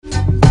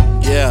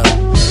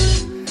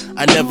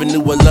I never knew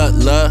a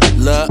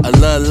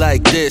love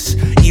like this.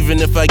 Even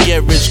if I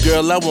get rich,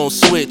 girl, I won't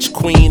switch.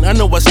 Queen, I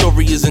know our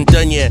story isn't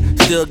done yet.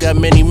 Still got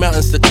many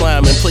mountains to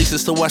climb and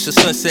places to watch the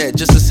sunset.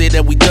 Just to say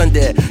that we done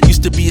that.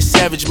 Used to be a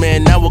savage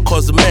man, now it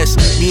cause a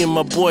mess. Me and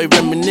my boy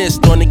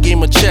reminisced on a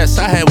game of chess.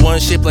 I had one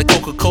shaped like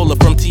Coca-Cola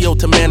from T.O.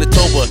 to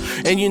Manitoba.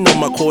 And you know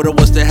my quota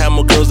was to have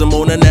more girls than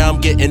Mona. Now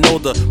I'm getting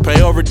older,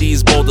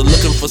 priorities bolder.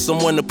 Looking for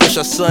someone to push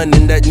our son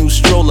in that new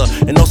stroller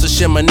and also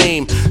share my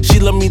name. She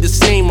love me the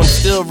same, I'm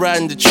still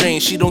riding the train.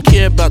 She don't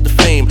care about the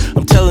fame.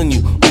 I'm telling you,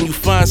 when you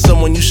find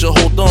someone, you should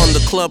hold on.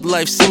 The club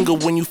life single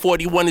when you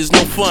 41 is no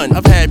fun.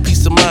 I've had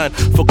peace of mind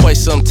for quite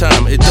some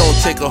time. It don't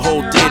take a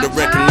whole day to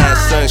recognize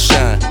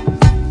sunshine.